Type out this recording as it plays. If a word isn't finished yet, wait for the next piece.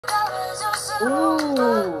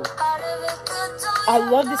Ooh. I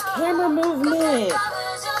love this camera movement.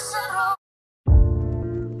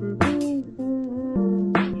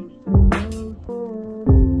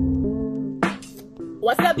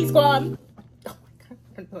 What's up, B-Squad? Oh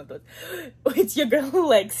my god, it's your girl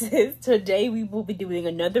Alexis. Today we will be doing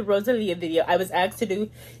another ROSALÍA video. I was asked to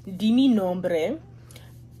do Mi Nombre.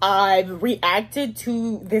 I've reacted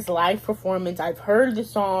to this live performance. I've heard the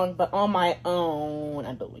song, but on my own,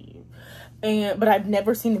 I believe. But I've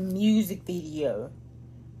never seen the music video.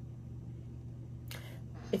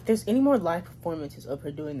 If there's any more live performances of her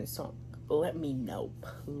doing this song, let me know,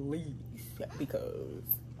 please, because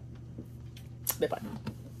they're fun.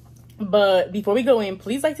 But before we go in,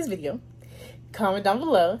 please like this video, comment down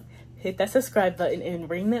below, hit that subscribe button, and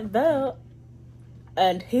ring that bell.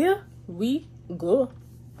 And here we go.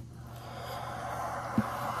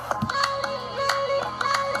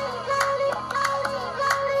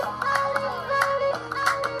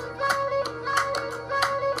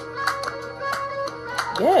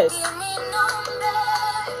 Yes.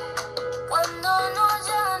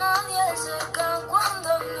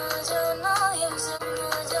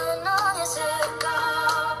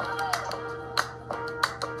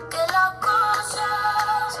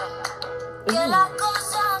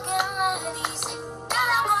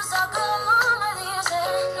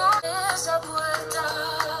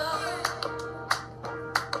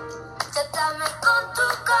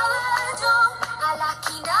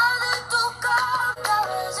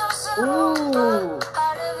 Ooh.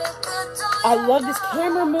 I love this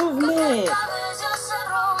camera movement.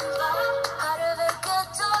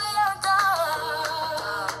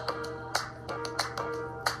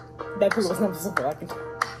 That girl was not so black.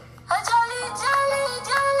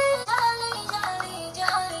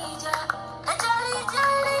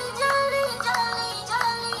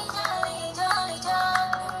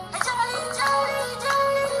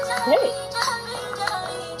 Hey.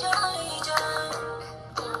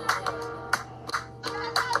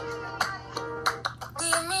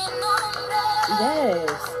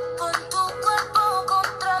 Yes.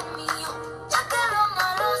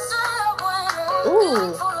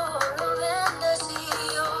 Ooh.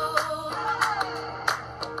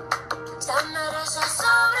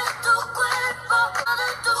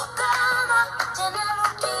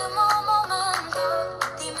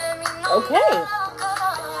 Okay.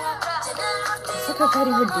 It's like her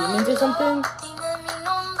fighting her demons or something.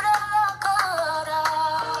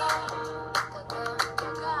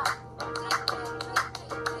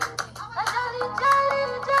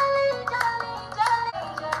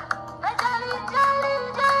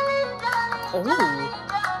 Ooh.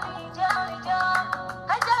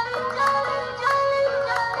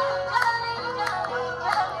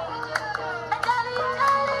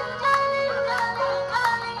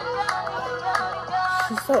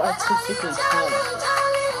 She's so artistically talented.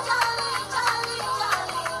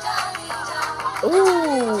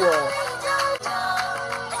 Ooh.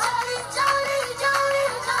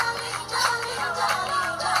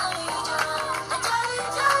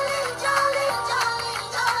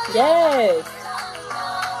 Yes.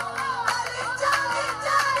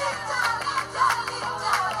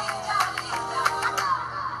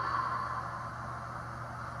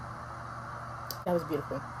 That was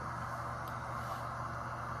beautiful.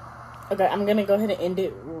 Okay, I'm gonna go ahead and end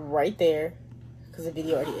it right there because the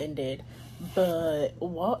video already ended. But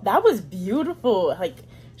what, that was beautiful. Like,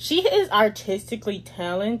 she is artistically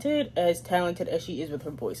talented as she is with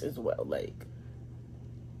her voice as well. Like,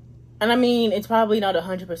 and I mean, it's probably not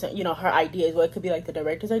 100%, you know, her idea as well. It could be like the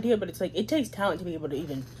director's idea, but it's like, it takes talent to be able to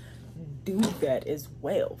even do that as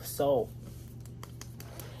well. So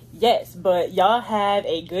yes, but y'all have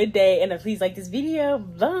a good day, and please like this video.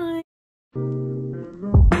 Bye.